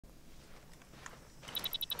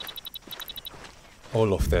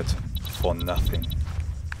All of that for nothing.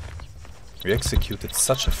 We executed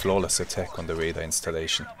such a flawless attack on the radar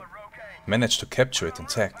installation. Managed to capture it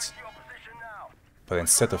intact. But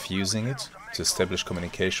instead of using it to establish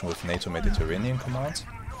communication with NATO Mediterranean Command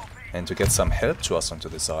and to get some help to us onto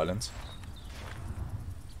this island,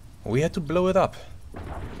 we had to blow it up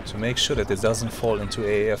to make sure that it doesn't fall into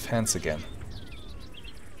AAF hands again.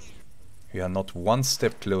 We are not one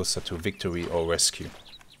step closer to victory or rescue,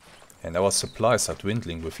 and our supplies are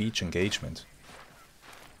dwindling with each engagement.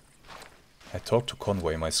 I talked to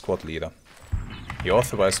Conway, my squad leader. He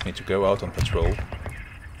authorized me to go out on patrol,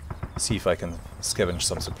 see if I can scavenge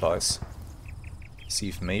some supplies, see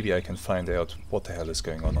if maybe I can find out what the hell is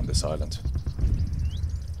going on this island.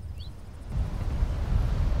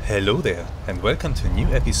 Hello there, and welcome to a new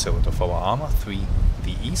episode of our Arma 3,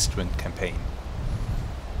 the East Wind campaign.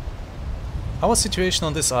 Our situation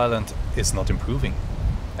on this island is not improving.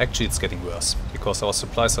 Actually, it's getting worse, because our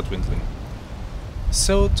supplies are dwindling.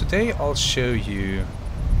 So today I'll show you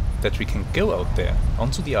that we can go out there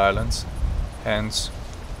onto the island and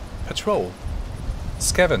patrol,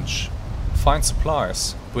 scavenge, find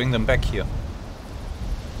supplies, bring them back here.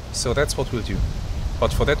 So that's what we'll do.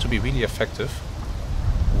 But for that to be really effective,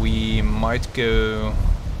 we might go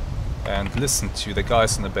and listen to the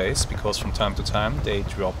guys in the base, because from time to time they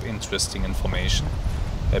drop interesting information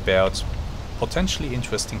about potentially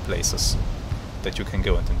interesting places that you can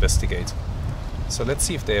go and investigate. So let's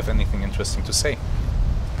see if they have anything interesting to say.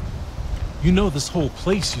 You know this whole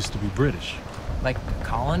place used to be British. Like a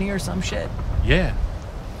colony or some shit? Yeah.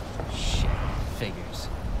 Shit, figures.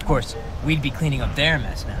 Of course, we'd be cleaning up their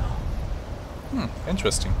mess now.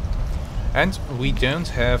 Interesting. And we don't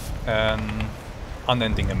have an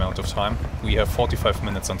unending amount of time. We have 45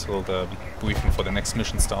 minutes until the briefing for the next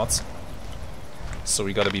mission starts. So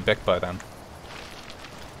we gotta be back by then.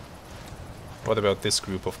 What about this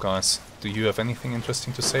group of guys? Do you have anything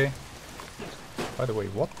interesting to say? By the way,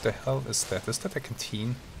 what the hell is that? Is that a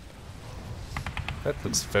canteen? That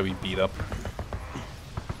looks very beat up.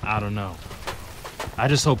 I don't know. I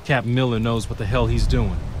just hope Captain Miller knows what the hell he's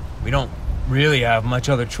doing. We don't really have much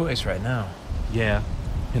other choice right now. Yeah,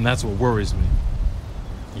 and that's what worries me.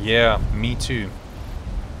 Yeah, me too.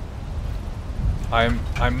 I'm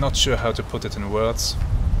not sure how to put it in words,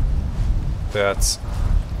 but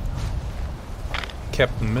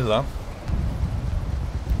Captain Miller,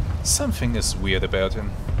 something is weird about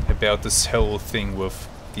him, about this whole thing with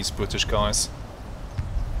these British guys.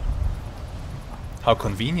 How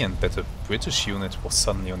convenient that a British unit was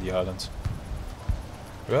suddenly on the island.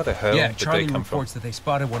 Where the hell did Charlie they come from? reports that they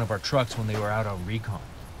spotted one of our trucks when they were out on recon.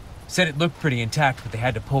 Said it looked pretty intact, but they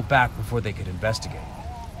had to pull back before they could investigate.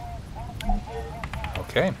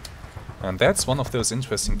 Okay, and that's one of those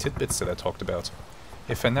interesting tidbits that I talked about.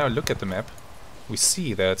 If I now look at the map, we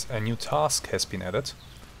see that a new task has been added.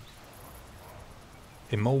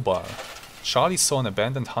 Immobile. Charlie saw an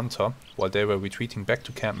abandoned hunter while they were retreating back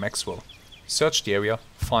to Camp Maxwell. Search the area,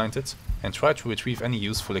 find it, and try to retrieve any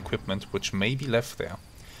useful equipment which may be left there.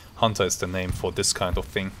 Hunter is the name for this kind of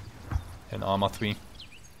thing in Arma 3.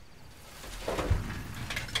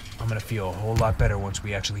 I'm gonna feel a whole lot better once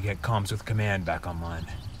we actually get comms with command back online.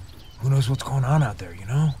 Who knows what's going on out there, you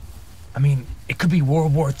know? I mean, it could be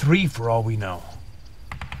World War III for all we know.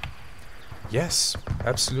 Yes,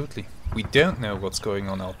 absolutely. We don't know what's going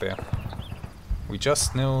on out there. We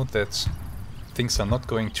just know that things are not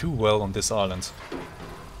going too well on this island.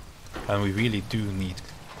 And we really do need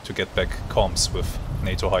to get back comms with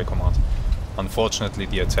NATO High Command. Unfortunately,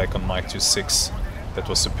 the attack on Mike 26 that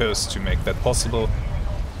was supposed to make that possible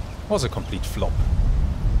was a complete flop.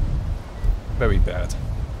 Very bad.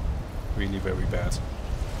 Really very bad.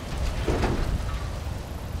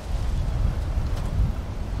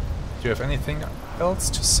 Do you have anything else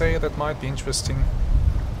to say that might be interesting?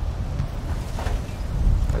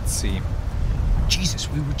 Let's see. Jesus,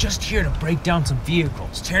 we were just here to break down some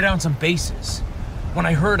vehicles, tear down some bases. When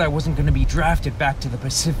I heard I wasn't going to be drafted back to the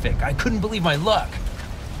Pacific, I couldn't believe my luck.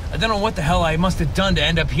 I don't know what the hell I must have done to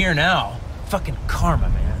end up here now. Fucking karma,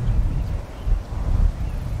 man.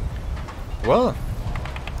 Well,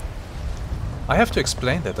 I have to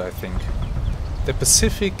explain that, I think. The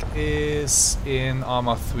Pacific is in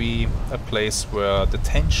Arma 3 a place where the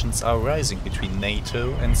tensions are rising between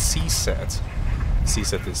NATO and CSAT.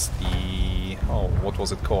 CSAT is the, what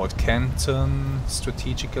was it called? Canton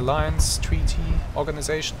Strategic Alliance Treaty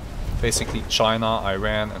Organization. Basically China,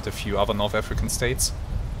 Iran and a few other North African states.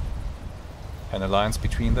 An alliance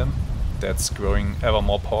between them that's growing ever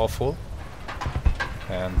more powerful.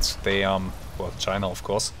 And they are, well, China of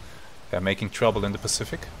course, they're making trouble in the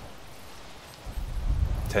Pacific.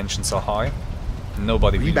 Tensions are high.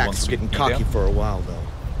 Nobody really Rebacks wants to getting be cocky there. for a while,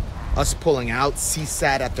 though. Us pulling out,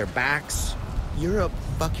 CSAT at their backs. You're a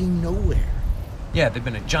fucking nowhere. Yeah, they've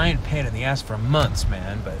been a giant pain in the ass for months,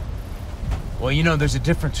 man, but... Well, you know, there's a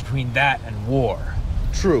difference between that and war.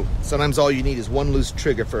 True. Sometimes all you need is one loose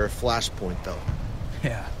trigger for a flashpoint, though.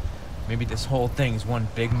 Yeah. Maybe this whole thing is one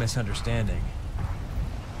big misunderstanding.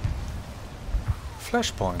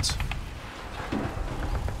 Flashpoint.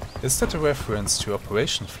 Is that a reference to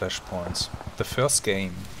Operation Flashpoint? The first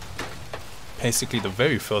game. Basically the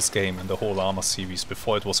very first game in the whole Arma series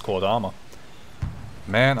before it was called Arma.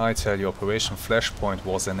 Man, I tell you, Operation Flashpoint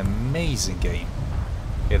was an amazing game.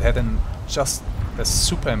 It had just a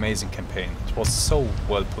super amazing campaign. It was so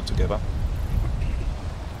well put together.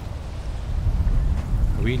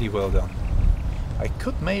 Really well done. I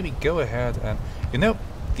could maybe go ahead and... You know,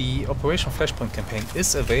 the Operation Flashpoint campaign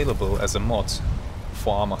is available as a mod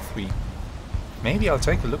for Arma 3. Maybe I'll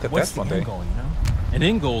take a look at What's that one the day. end goal, you know? An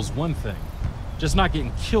end goal's one thing. Just not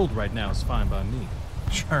getting killed right now is fine by me.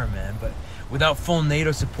 Sure, man, but without full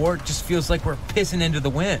NATO support, just feels like we're pissing into the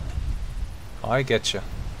wind. I get you.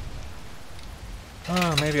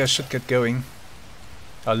 Maybe I should get going.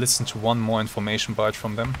 I'll listen to one more information bite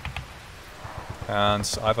from them. And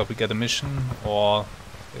either we get a mission or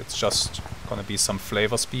it's just gonna be some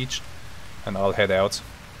flavor speech. And I'll head out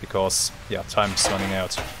because, yeah, time's running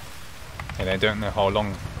out. And I don't know how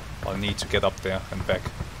long I'll need to get up there and back.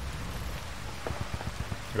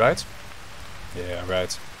 Right? Yeah,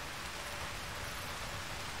 right.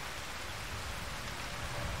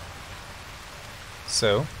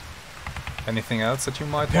 So, anything else that you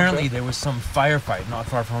might Apparently want there was some firefight not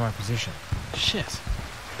far from our position. Shit.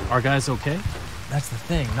 Our guys okay? That's the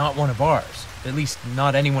thing, not one of ours. At least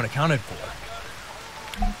not anyone accounted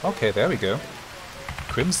for. Okay, there we go.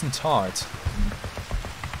 Crimson Tide.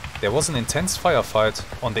 There was an intense firefight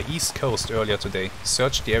on the east coast earlier today.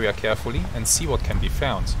 Search the area carefully and see what can be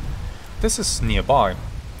found. This is nearby.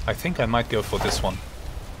 I think I might go for this one.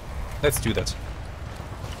 Let's do that.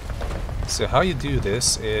 So how you do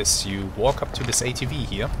this is you walk up to this ATV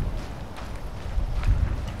here.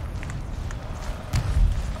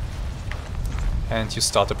 And you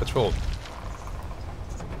start a patrol.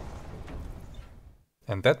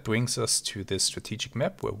 And that brings us to this strategic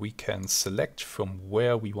map where we can select from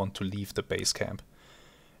where we want to leave the base camp.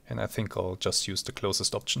 And I think I'll just use the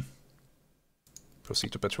closest option.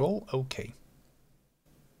 Proceed to patrol, okay.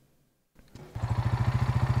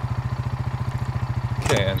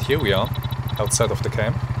 Okay, and here we are, outside of the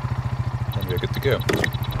camp, and we're good to go. So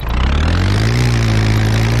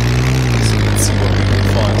let's see what we can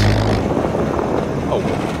find. Oh.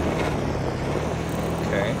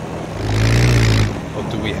 Okay. What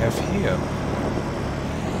do we have here?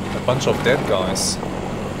 A bunch of dead guys.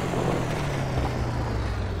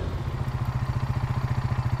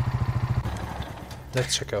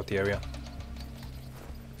 Let's check out the area.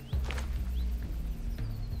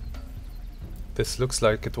 This looks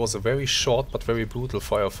like it was a very short but very brutal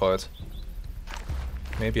firefight.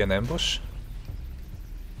 Maybe an ambush?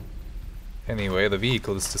 Anyway, the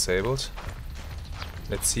vehicle is disabled.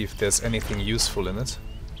 Let's see if there's anything useful in it.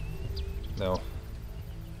 No.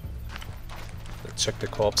 Let's check the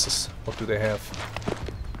corpses. What do they have?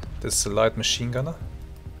 This is a light machine gunner.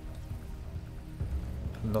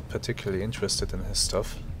 I'm not particularly interested in his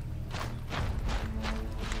stuff.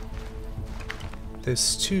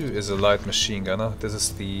 This too is a light machine gunner. This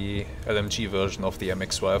is the LMG version of the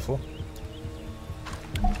MX rifle.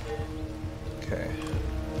 Okay.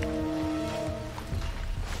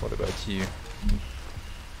 What about you?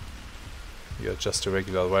 You're just a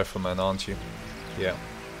regular rifleman, aren't you? Yeah.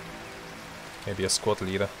 Maybe a squad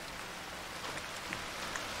leader.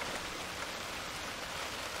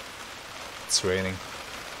 It's raining.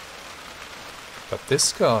 But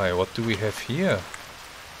this guy, what do we have here?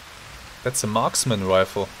 That's a marksman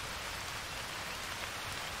rifle.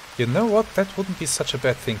 You know what? That wouldn't be such a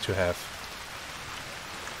bad thing to have.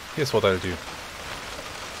 Here's what I'll do.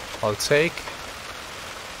 I'll take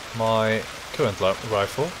my current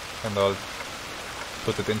rifle and I'll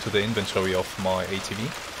put it into the inventory of my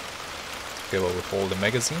ATV. Together with all the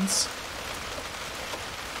magazines.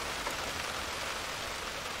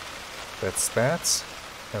 That's that.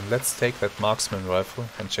 And let's take that marksman rifle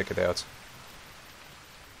and check it out.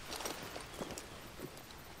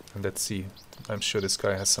 And let's see. I'm sure this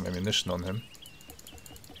guy has some ammunition on him.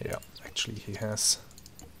 Yeah, actually he has.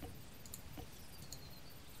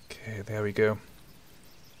 Okay, there we go.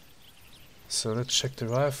 So let's check the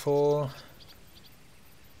rifle.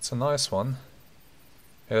 It's a nice one.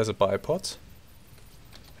 There's a bipod.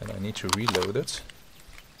 And I need to reload it.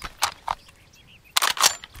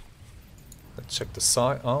 Let's Check the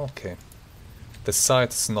sight. Oh, okay. The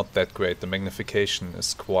sight is not that great. The magnification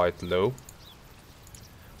is quite low.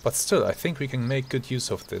 But still, I think we can make good use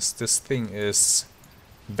of this. This thing is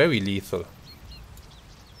very lethal.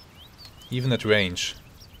 Even at range.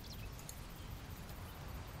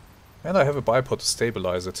 And I have a bipod to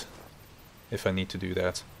stabilize it, if I need to do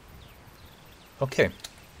that. Okay.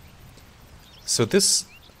 So this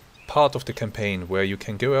part of the campaign where you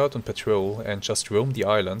can go out on patrol and just roam the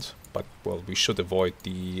island, but, well, we should avoid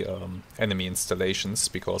the enemy installations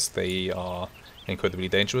because they are incredibly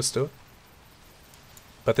dangerous though.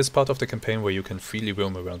 But this part of the campaign where you can freely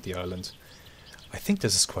roam around the island, I think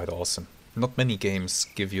this is quite awesome. Not many games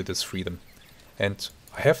give you this freedom. And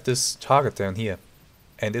I have this target down here.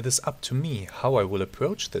 And it is up to me how I will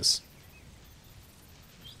approach this.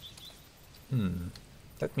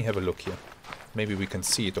 Let me have a look here. Maybe we can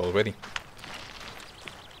see it already.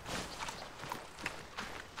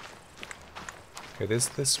 Okay, it is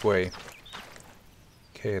this way.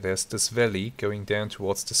 Okay, there's this valley going down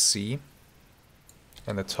towards the sea.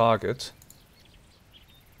 And the target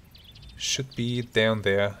should be down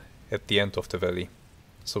there at the end of the valley.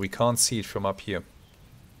 So we can't see it from up here.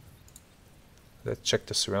 Let's check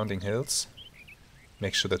the surrounding hills.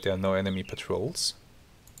 Make sure that there are no enemy patrols.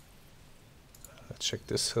 Let's check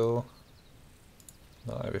this hill.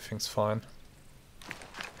 No, everything's fine.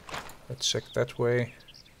 Let's check that way.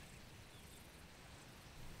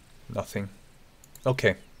 Nothing.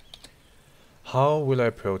 Okay. How will I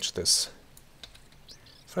approach this?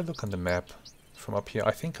 If I look on the map from up here,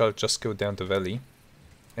 I think I'll just go down the valley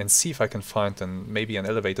and see if I can find maybe an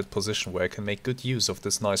elevated position where I can make good use of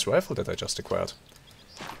this nice rifle that I just acquired.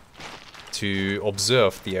 To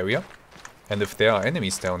observe the area, and if there are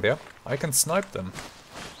enemies down there, I can snipe them.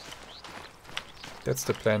 That's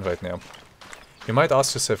the plan right now. You might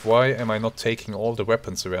ask yourself, why am I not taking all the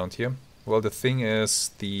weapons around here? Well, the thing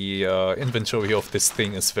is, the inventory of this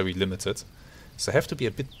thing is very limited, so I have to be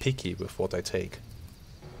a bit picky with what I take.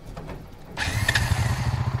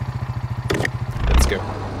 Let's go.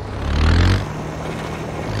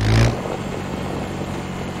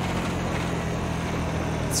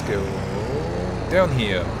 Let's go down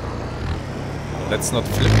here. Let's not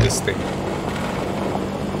flip this thing.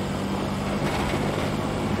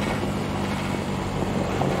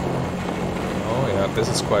 Oh yeah, this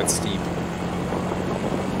is quite steep.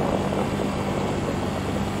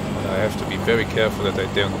 And I have to be very careful that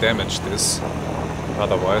I don't damage this.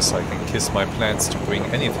 Otherwise I can kiss my plans to bring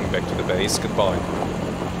anything back to the base goodbye.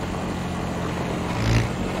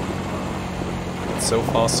 But so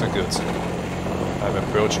far so good. I'm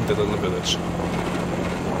approaching the little village.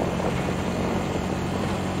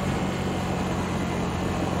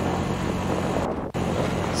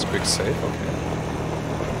 It's quick save, okay.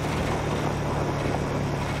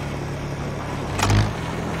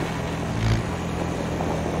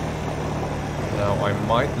 Now I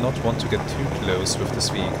might not want to get too close with this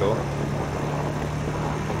vehicle.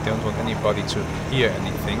 I don't want anybody to hear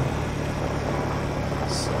anything.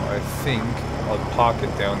 So I think I'll park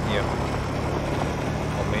it down here.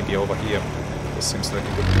 Maybe over here. This seems like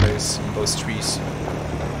a good place in those trees.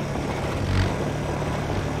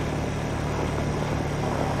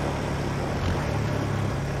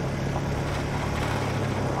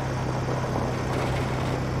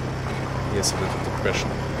 Here's a little depression.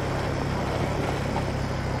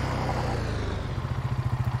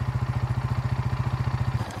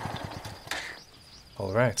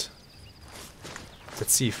 Alright.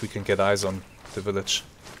 Let's see if we can get eyes on the village.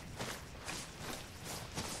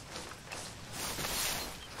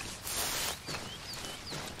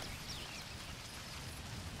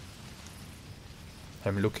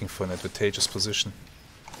 I'm looking for an advantageous position.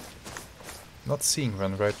 Not seeing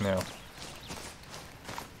one right now.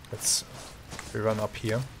 Let's run up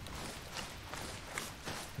here.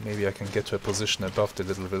 Maybe I can get to a position above the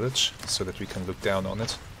little village so that we can look down on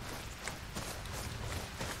it.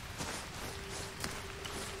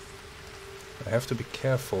 I have to be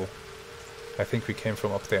careful. I think we came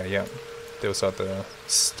from up there, yeah. Those are the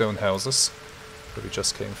stone houses where we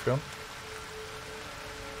just came from.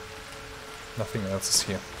 Nothing else is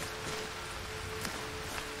here.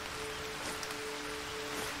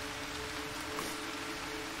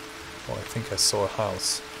 Oh, I think I saw a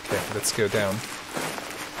house. Okay, let's go down.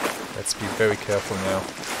 Let's be very careful now.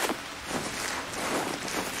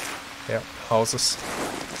 Yeah, houses.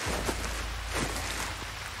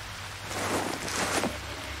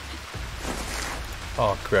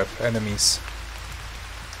 Oh crap, enemies.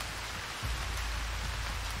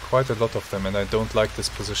 Quite a lot of them, and I don't like this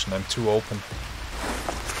position. I'm too open.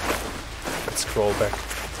 Let's crawl back.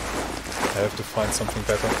 I have to find something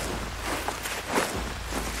better.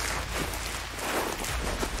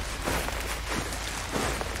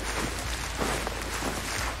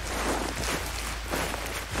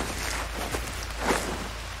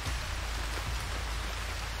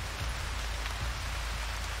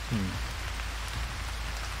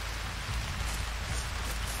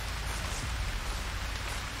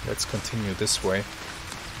 Let's continue this way.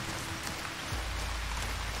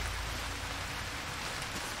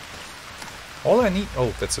 All I need...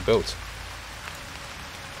 Oh, that's a boat.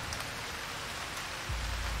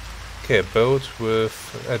 Okay, a boat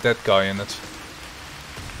with a dead guy in it.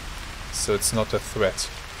 So it's not a threat.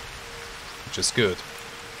 Which is good.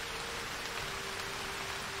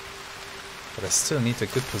 But I still need a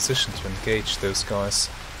good position to engage those guys.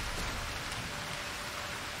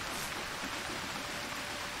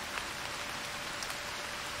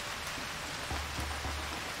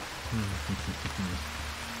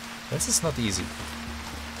 This is not easy.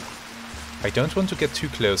 I don't want to get too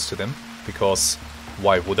close to them, because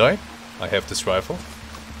why would I? I have this rifle.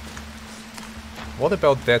 What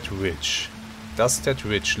about that ridge? Does that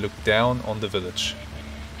ridge look down on the village?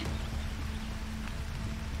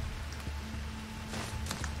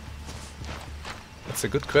 That's a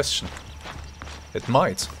good question. It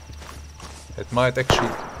might. It might actually...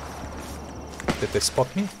 Did they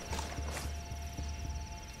spot me?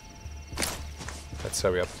 Let's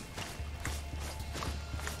hurry up.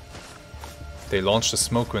 They launched a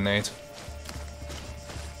smoke grenade.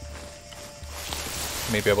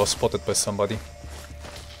 Maybe I was spotted by somebody.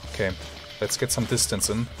 Okay, let's get some distance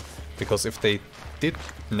in. Because if they did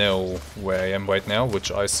know where I am right now,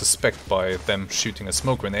 which I suspect by them shooting a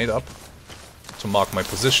smoke grenade up to mark my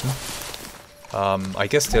position, I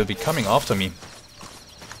guess they'll be coming after me.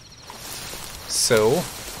 So,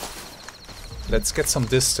 let's get some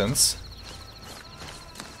distance.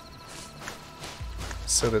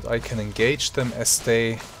 So that I can engage them as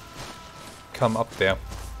they come up there.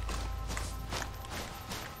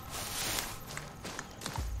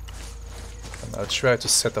 And I'll try to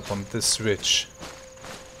set up on this ridge.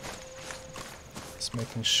 Just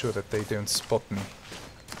making sure that they don't spot me.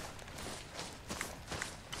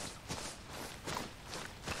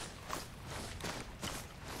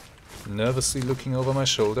 Nervously looking over my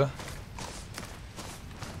shoulder.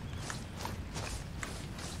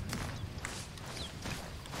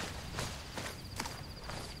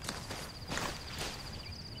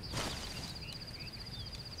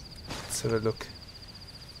 Let's have a look.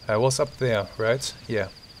 I was up there, right? Yeah.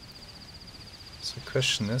 So the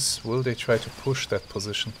question is, will they try to push that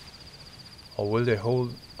position? Or will they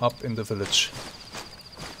hold up in the village?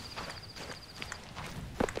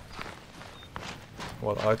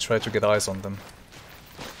 Well, I try to get eyes on them.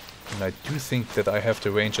 And I do think that I have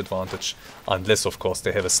the range advantage. Unless, of course,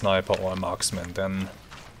 they have a sniper or a marksman. Then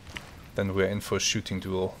we're in for a shooting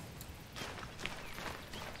duel.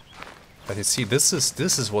 But you see, this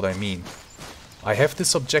is what I mean. I have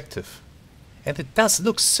this objective. And it does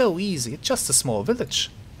look so easy. It's just a small village.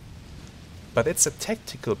 But it's a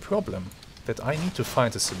tactical problem that I need to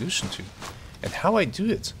find a solution to. And how I do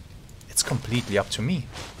it, it's completely up to me.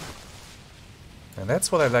 And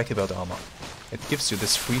that's what I like about Arma. It gives you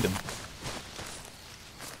this freedom.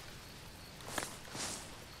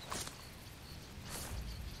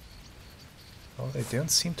 Well, they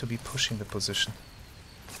don't seem to be pushing the position.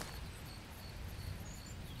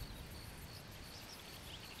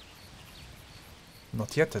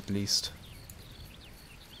 Not yet, at least.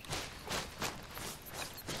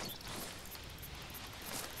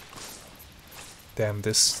 Damn,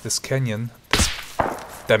 this canyon.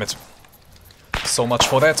 Damn it. So much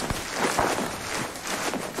for that.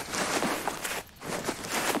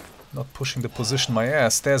 Not pushing the position my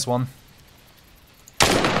ass. There's one.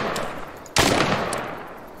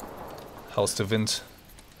 How's the wind?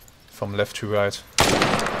 From left to right.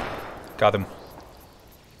 Got him.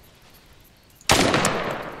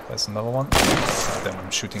 There's another one. Ah, damn,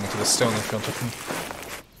 I'm shooting into the stone in front of him.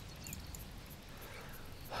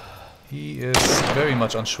 He is very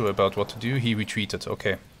much unsure about what to do. He retreated.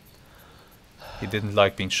 Okay. He didn't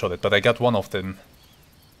like being shot at, but I got one of them.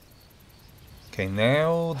 Okay,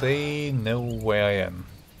 now they know where I am.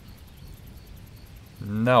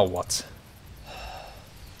 Now what?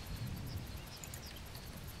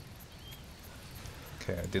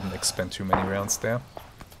 Okay, I didn't expend too many rounds there.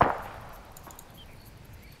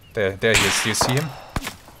 There he is. Do you see him?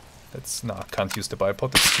 That's... no, I can't use the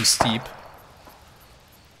bipod. It's too steep.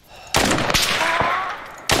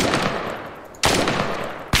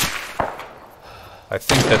 I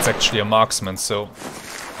think that's actually a marksman, so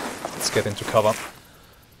let's get into cover.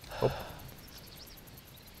 Oh.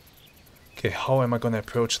 Okay, how am I gonna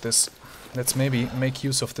approach this? Let's maybe make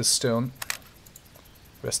use of this stone.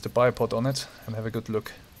 Rest the bipod on it and have a good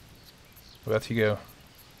look. Where'd he go?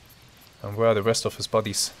 And where are the rest of his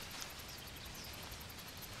buddies?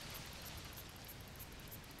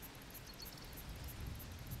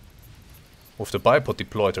 With the bipod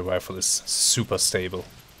deployed, the rifle is super stable.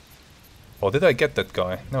 Or did I get that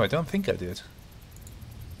guy? No, I don't think I did.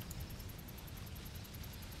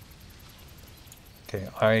 Okay,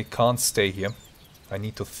 I can't stay here. I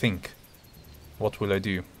need to think. What will I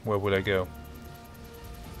do? Where will I go?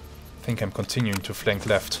 I think I'm continuing to flank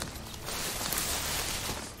left.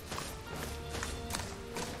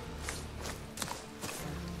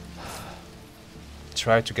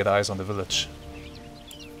 Try to get eyes on the village.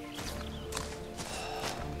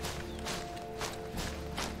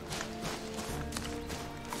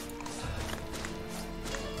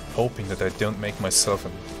 Hoping that I don't make myself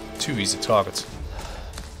a too easy target.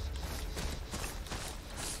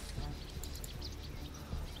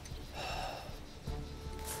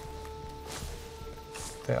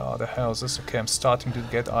 There are the houses. Okay, I'm starting to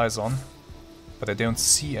get eyes on, but I don't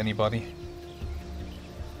see anybody.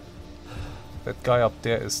 That guy up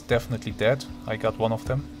there is definitely dead. I got one of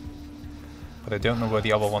them, but I don't know where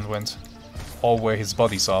the other one went, or where his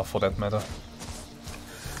bodies are for that matter.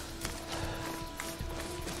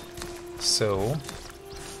 So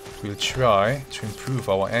we'll try to improve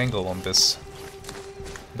our angle on this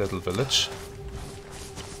little village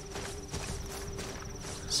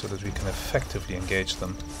so that we can effectively engage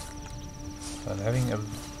them. And having a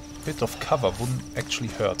bit of cover wouldn't actually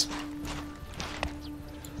hurt.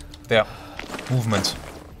 There. Movement.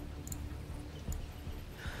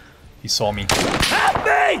 He saw me. Help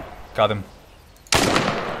me! Got him.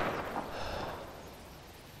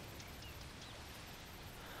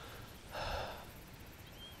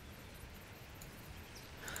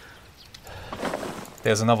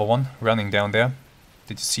 There's another one running down there.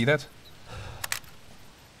 Did you see that?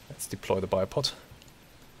 Let's deploy the bipod.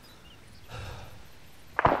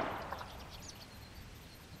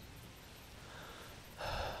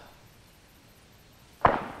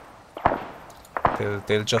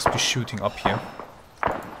 They'll just be shooting up here,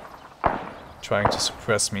 trying to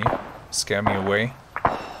suppress me, scare me away.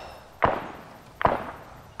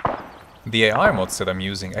 The AI mods that I'm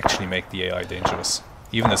using actually make the AI dangerous.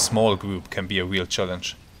 Even a small group can be a real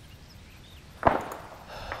challenge.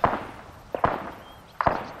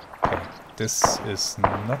 Okay, this is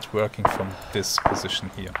not working from this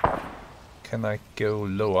position here. Can I go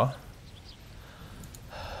lower?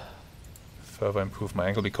 Further improve my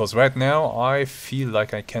angle, because right now I feel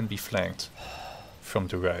like I can be flanked from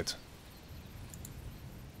the right.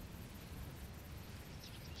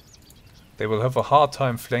 They will have a hard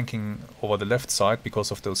time flanking over the left side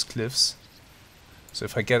because of those cliffs. So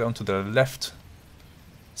if I get onto the left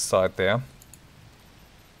side there,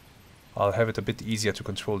 I'll have it a bit easier to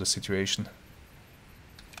control the situation.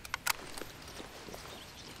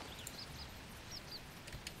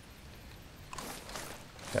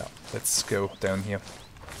 Yeah, let's go down here.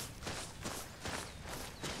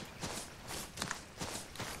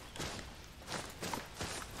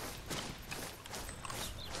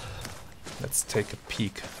 Let's take a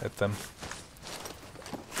peek at them.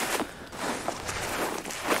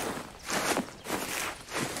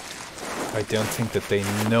 I don't think that they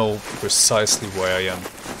know precisely where I am.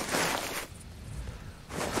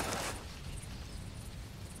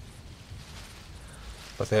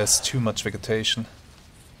 But there's too much vegetation.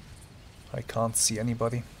 I can't see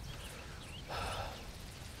anybody.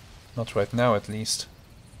 Not right now, at least.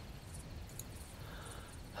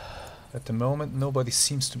 At the moment, nobody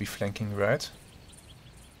seems to be flanking right.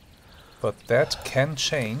 But that can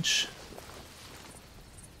change.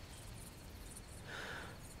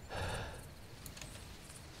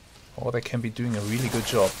 Or they can be doing a really good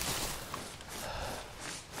job.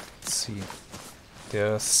 Let's see.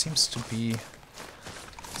 There seems to be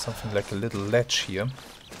something like a little ledge here.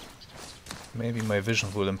 Maybe my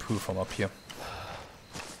vision will improve from up here.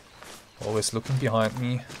 Always looking behind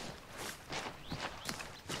me.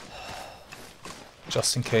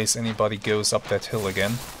 Just in case anybody goes up that hill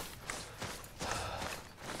again.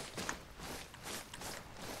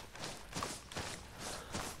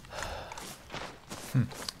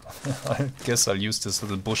 I guess I'll use this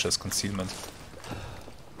little bush as concealment.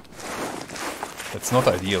 It's not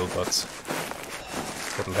ideal, but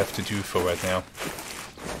that'll have to do for right now.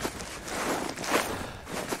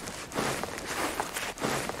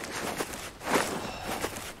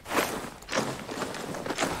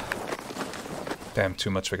 Damn,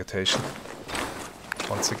 too much vegetation.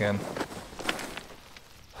 Once again.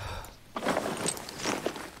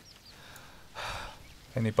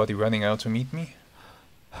 Anybody running out to meet me?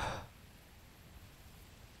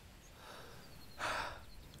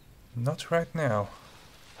 Not right now.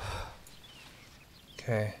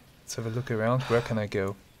 Okay, let's have a look around. Where can I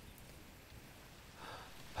go?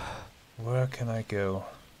 Where can I go?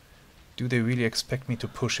 Do they really expect me to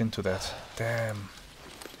push into that? Damn.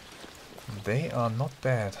 They are not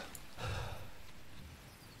bad.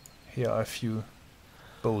 Here are a few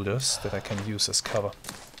boulders that I can use as cover.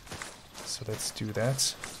 So let's do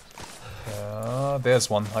that. There's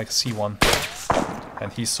one. I see one.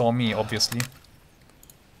 And he saw me, obviously.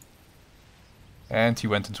 And he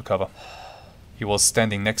went into cover. He was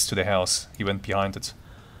standing next to the house. He went behind it.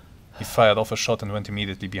 He fired off a shot and went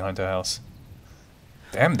immediately behind the house.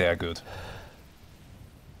 Damn, they're good.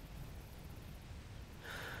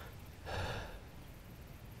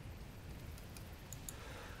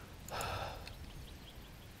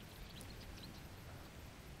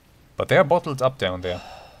 But they're bottled up down there.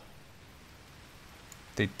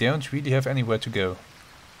 They don't really have anywhere to go.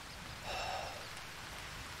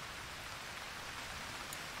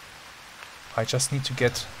 I just need to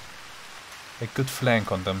get a good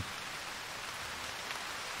flank on them.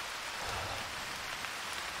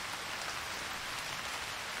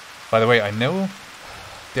 By the way, I know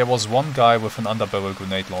there was one guy with an underbarrel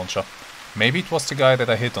grenade launcher. Maybe it was the guy that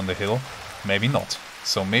I hit on the hill, maybe not.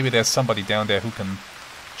 So maybe there's somebody down there who can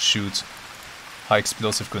shoot high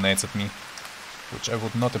explosive grenades at me, which I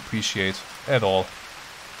would not appreciate at all.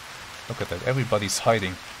 Look at that, everybody's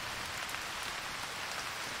hiding.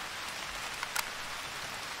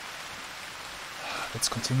 Let's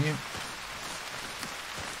continue.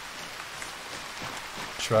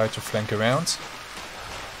 Try to flank around.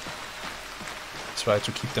 Try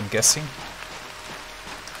to keep them guessing.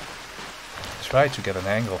 Try to get an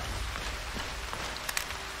angle.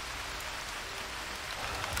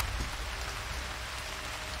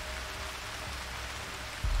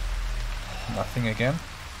 Nothing again.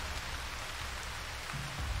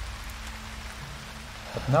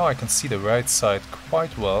 But now I can see the right side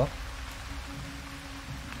quite well.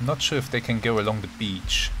 Not sure if they can go along the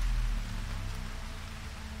beach.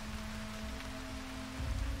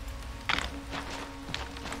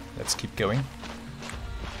 Let's keep going.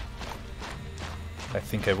 I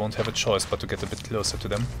think I won't have a choice but to get a bit closer to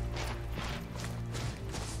them.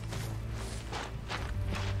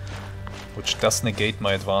 Which does negate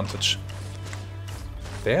my advantage.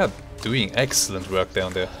 They are doing excellent work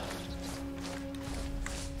down there.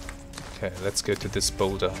 Okay, let's go to this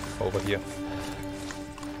boulder over here.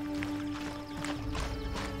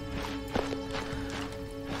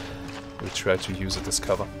 We'll try to use it as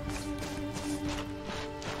cover.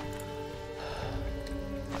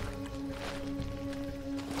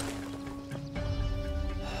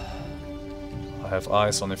 I have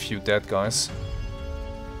eyes on a few dead guys.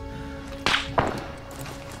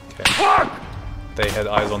 Okay. They had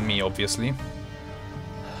eyes on me, obviously.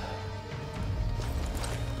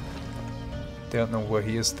 Don't know where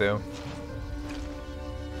he is though.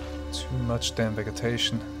 Too much damn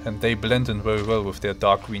vegetation. And they blend in very well with their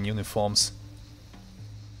dark green uniforms.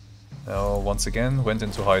 Now, once again, went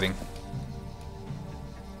into hiding.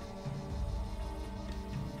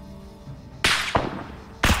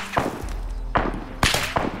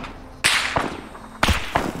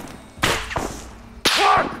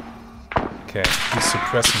 Okay, he's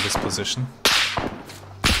suppressing this position.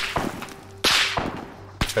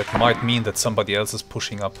 That might mean that somebody else is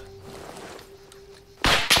pushing up.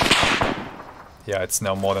 Yeah, it's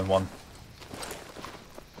now more than one.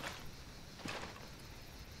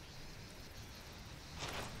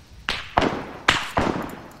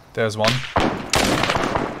 There's one.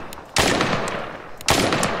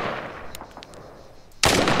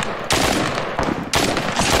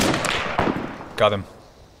 Got him.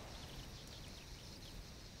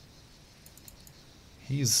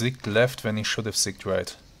 He zigged left when he should have zigged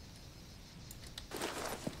right.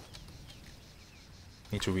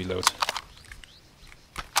 Need to reload.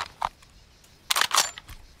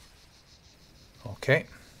 Okay,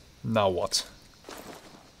 now what?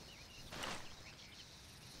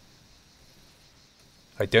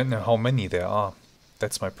 I don't know how many there are.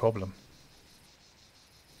 That's my problem.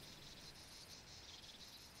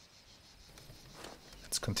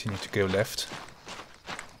 Let's continue to go left.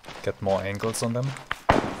 Get more angles on them.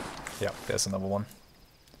 Yeah, there's another one.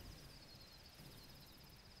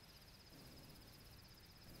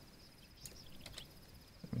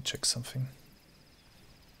 Let me check something.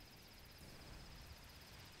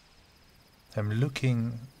 I'm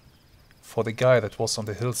looking for the guy that was on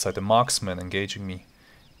the hillside, the marksman engaging me.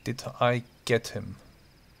 Did I get him?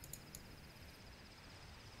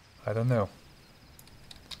 I don't know.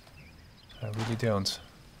 I really don't.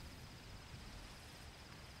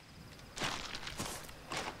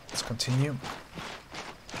 Let's continue.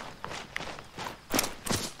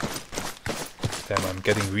 Damn, I'm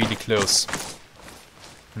getting really close.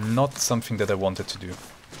 Not something that I wanted to do.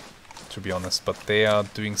 to be honest, but they are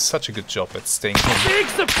doing such a good job at staying home. Big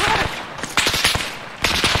surprise!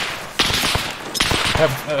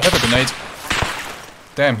 Have a grenade.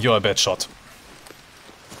 Damn, you're a bad shot.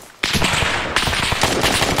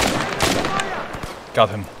 Got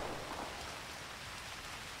him.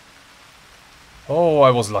 Oh,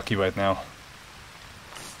 I was lucky right now.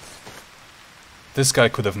 This guy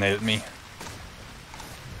could have nailed me.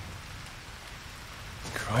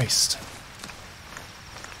 Christ.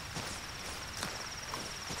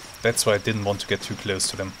 That's why I didn't want to get too close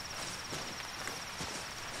to them.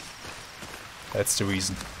 That's the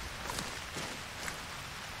reason.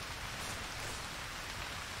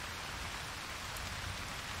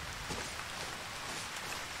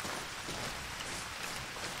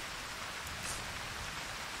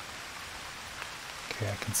 Okay,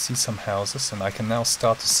 I can see some houses, and I can now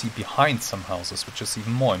start to see behind some houses, which is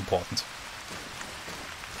even more important.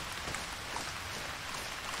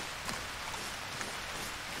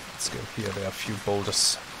 Let's go here, there are a few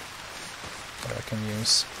boulders that I can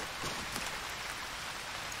use.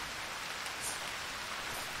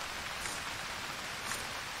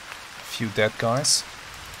 A few dead guys.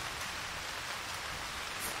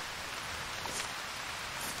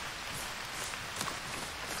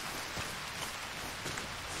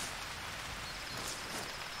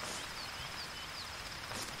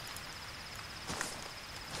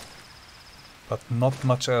 But not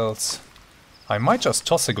much else. I might just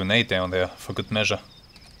toss a grenade down there for good measure.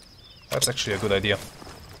 That's actually a good idea.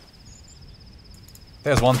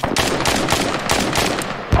 There's one.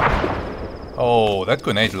 Oh, that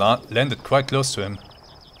grenade landed quite close to him.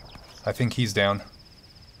 I think he's down.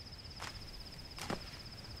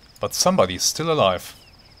 But somebody's still alive.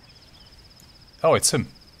 Oh, it's him.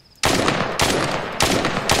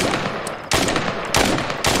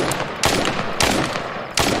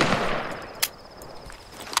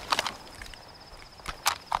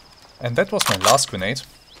 And that was my last grenade.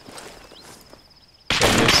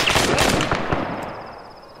 There he is.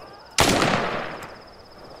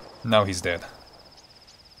 Now he's dead.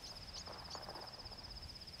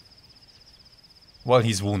 Well,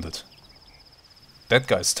 he's wounded. That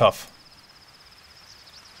guy's tough.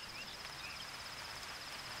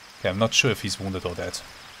 Yeah, I'm not sure if he's wounded or dead.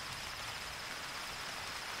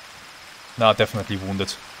 Nah, definitely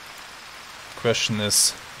wounded. Question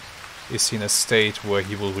is he in a state where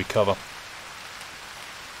he will recover?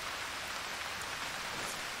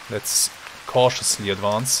 Let's cautiously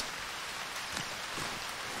advance.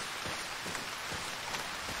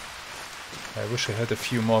 I wish I had a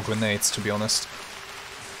few more grenades, to be honest.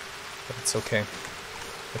 But it's okay.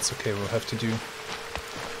 It's okay, we'll have to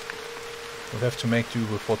make do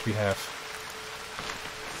with what we have.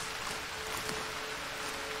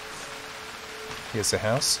 Here's a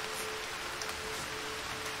house.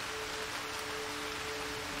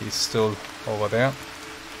 He's still over there,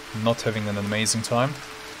 not having an amazing time.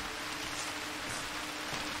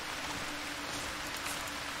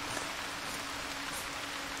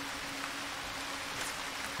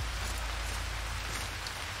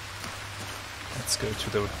 Let's go to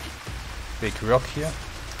the big rock here,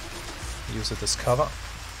 use it as cover.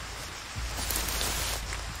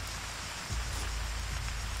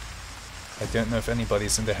 I don't know if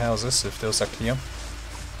anybody's in the houses, if those are clear.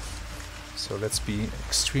 So let's be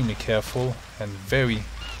extremely careful and very,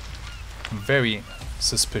 very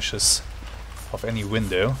suspicious of any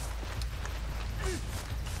window.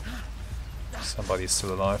 Somebody's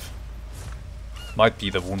still alive. Might be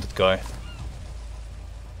the wounded guy.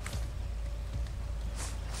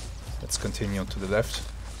 Let's continue to the left.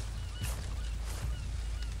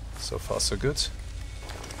 So far so good.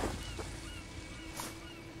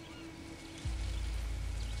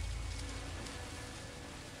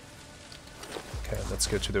 Okay, let's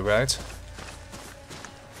go to the right.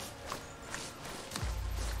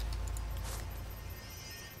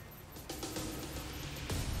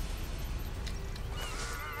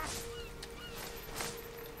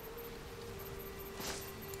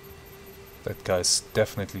 That guy's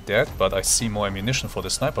definitely dead, but I see more ammunition for the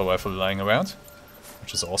sniper rifle lying around,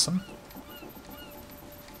 which is awesome.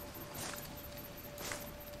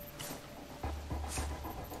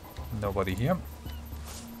 Nobody here.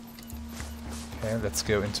 Okay, let's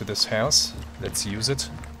go into this house. Let's use it.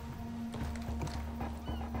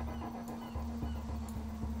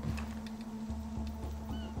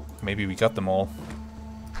 Maybe we got them all.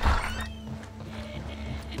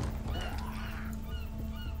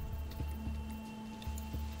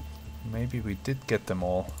 Maybe we did get them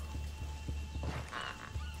all.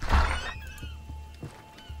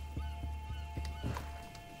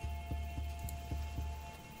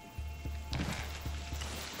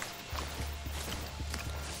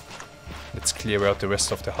 Let's clear out the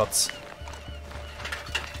rest of the huts.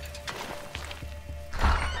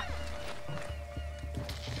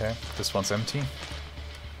 Okay, this one's empty.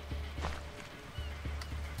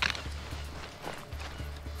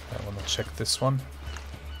 I want to check this one.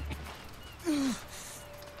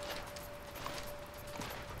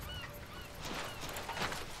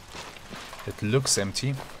 It looks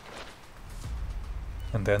empty.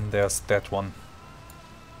 And then there's that one.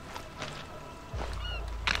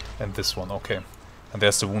 And this one, okay. And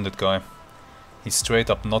there's the wounded guy. He's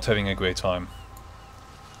straight up not having a great time.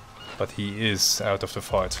 But he is out of the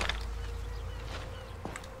fight.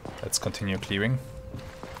 Let's continue clearing.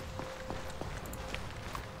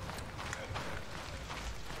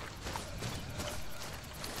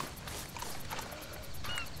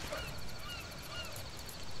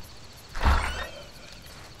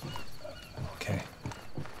 Okay.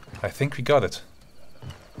 I think we got it.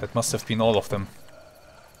 That must have been all of them.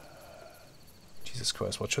 Jesus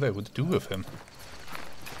Christ, what should I do with him?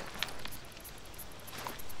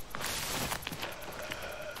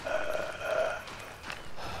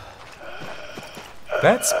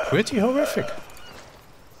 That's pretty horrific.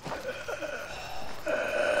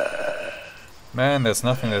 Man, there's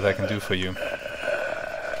nothing that I can do for you.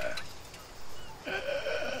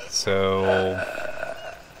 So...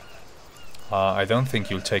 I don't think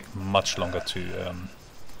you'll take much longer to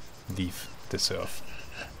leave this earth.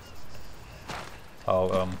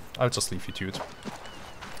 I'll just leave you to it.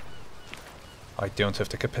 I don't have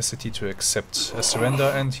the capacity to accept a surrender,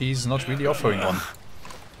 and he's not really offering one.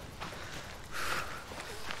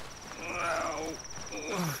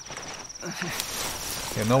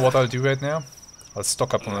 You know what I'll do right now? I'll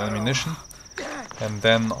stock up on ammunition, and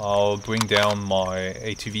then I'll bring down my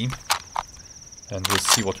ATV, and we'll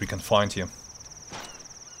see what we can find here.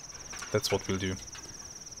 That's what we'll do.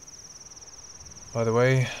 By the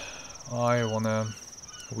way, I wanna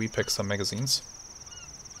repack some magazines.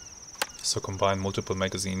 So combine multiple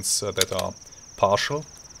magazines that are partial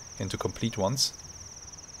into complete ones.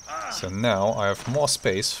 So now I have more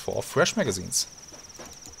space for fresh magazines.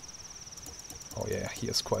 Oh yeah,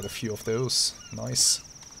 here's quite a few of those. Nice.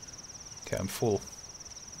 Okay, I'm full.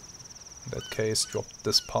 In that case, drop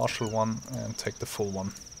this partial one and take the full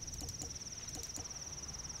one.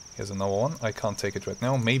 Here's another one. I can't take it right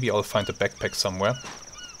now. Maybe I'll find a backpack somewhere.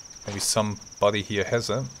 Maybe somebody here has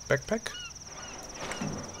a backpack?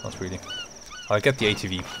 Not really. I'll get the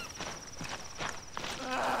ATV.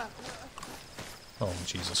 Oh,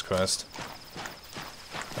 Jesus Christ.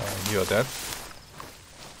 You're dead.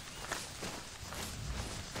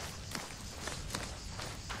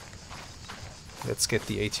 Let's get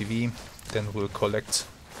the ATV, then we'll collect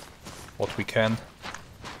what we can,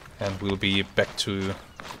 and we'll be back to...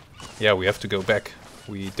 Yeah, we have to go back.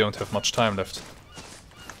 We don't have much time left.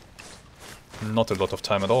 Not a lot of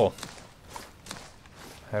time at all.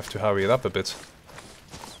 I have to hurry it up a bit.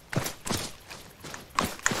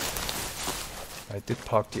 I did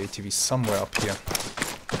park the ATV somewhere up here.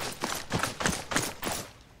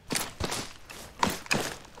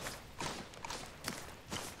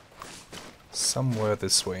 Somewhere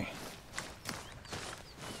this way.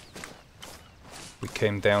 We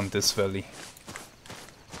came down this valley.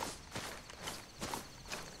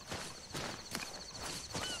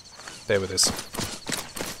 There it is.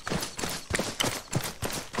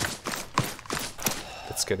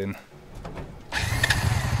 Let's get in.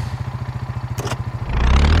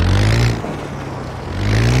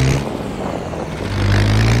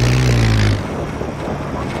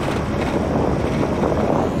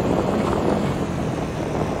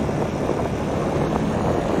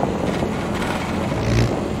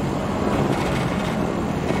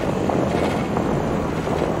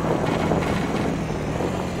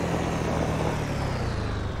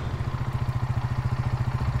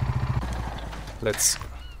 Let's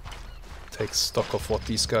take stock of what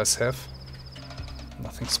these guys have.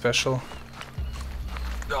 Nothing special.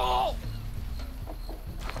 No!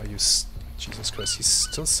 Are you... Jesus Christ, he's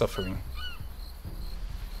still suffering.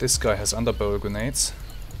 This guy has underbarrel grenades.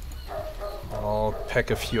 I'll pack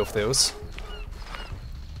a few of those.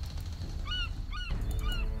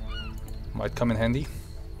 Might come in handy.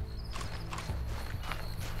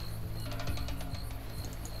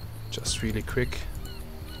 Just really quick.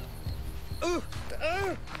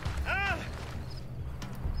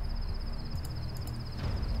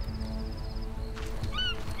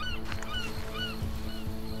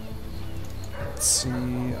 Let's see,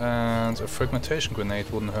 and a fragmentation grenade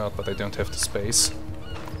wouldn't hurt, but I don't have the space.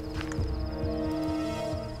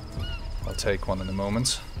 I'll take one in a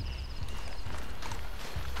moment.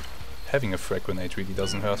 Having a frag grenade really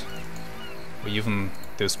doesn't hurt. Or even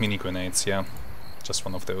those mini grenades, yeah. Just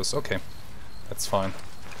one of those, okay. That's fine.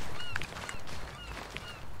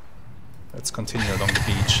 Let's continue along the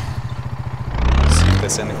beach. See if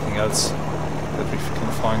there's anything else that we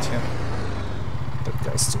can find here. That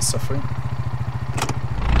guy's still suffering.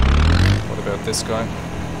 What about this guy?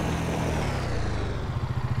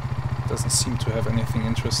 Doesn't seem to have anything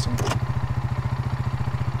interesting.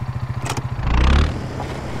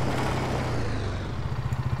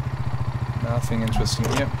 Nothing interesting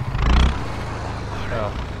here.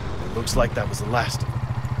 Well, It looks like that was the last of them.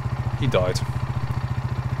 he died.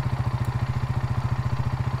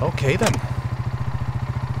 Okay then.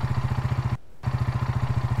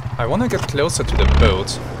 I wanna get closer to the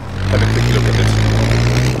boat. Have a quick look at it.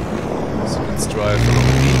 So let's drive along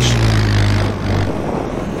the beach.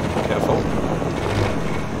 Careful.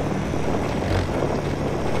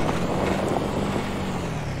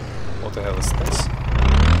 What the hell is this?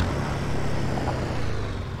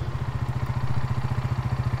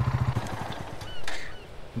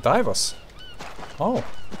 Divers. Oh.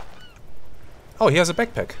 Oh, he has a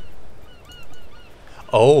backpack.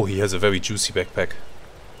 Oh, he has a very juicy backpack.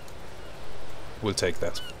 We'll take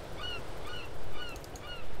that.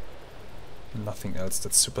 Nothing else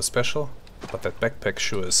that's super special, but that backpack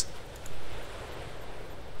sure is.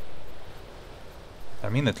 I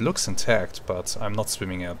mean, it looks intact, but I'm not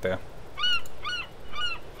swimming out there.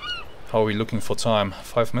 How are we looking for time?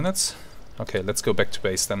 5 minutes? Okay, let's go back to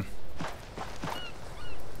base then.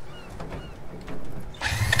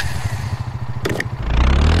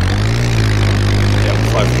 Yeah,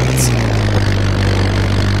 5 minutes.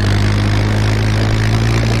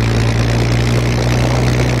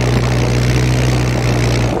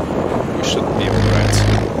 We should be alright.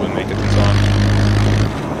 We'll make it in time.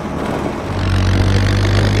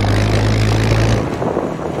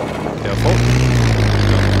 Careful.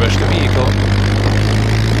 Don't crash the vehicle.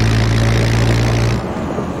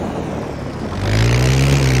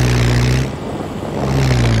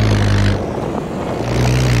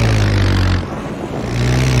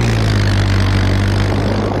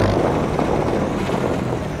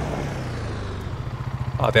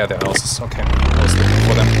 Ah, there are the houses. Okay, I was looking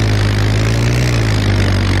for them.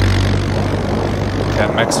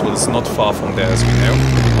 Yeah, Maxwell is not far from there, as we know.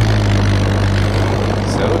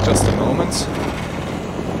 So, just a moment.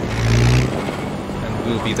 And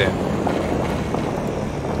we'll be there.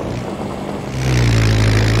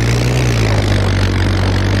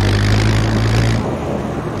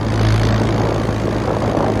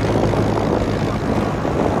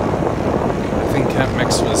 I think Camp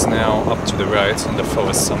Maxwell is now up to the right in the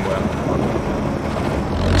forest somewhere.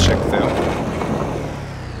 I'll check there.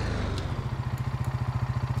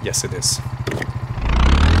 Yes, it is. So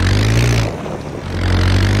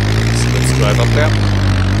let's drive up there.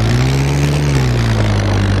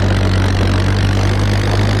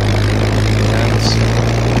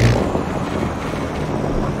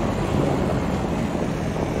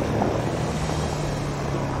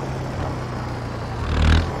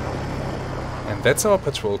 And that's our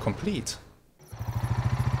patrol complete.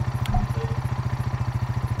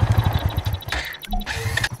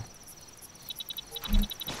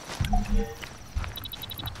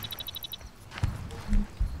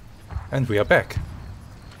 And we are back.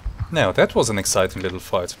 Now, that was an exciting little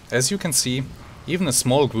fight. As you can see, even a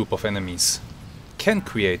small group of enemies can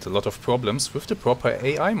create a lot of problems with the proper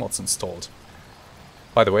AI mods installed.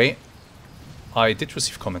 By the way, I did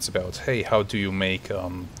receive comments about, hey, how do you make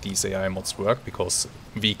these AI mods work? Because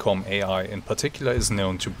VcomAI in particular is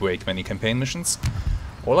known to break many campaign missions.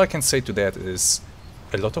 All I can say to that is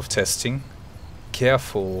a lot of testing,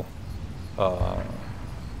 carefully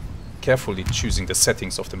choosing the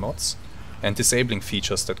settings of the mods, and disabling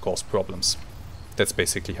features that cause problems. That's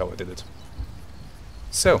basically how I did it.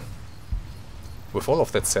 So, with all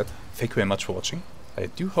of that said, thank you very much for watching. I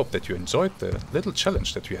do hope that you enjoyed the little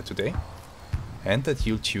challenge that we had today, and that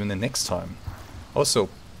you'll tune in next time. Also,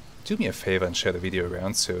 do me a favor and share the video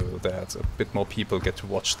around so that a bit more people get to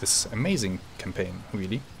watch this amazing campaign,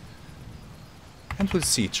 really. And we'll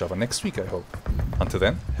see each other next week, I hope. Until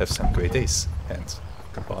then, have some great days, and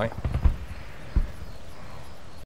goodbye.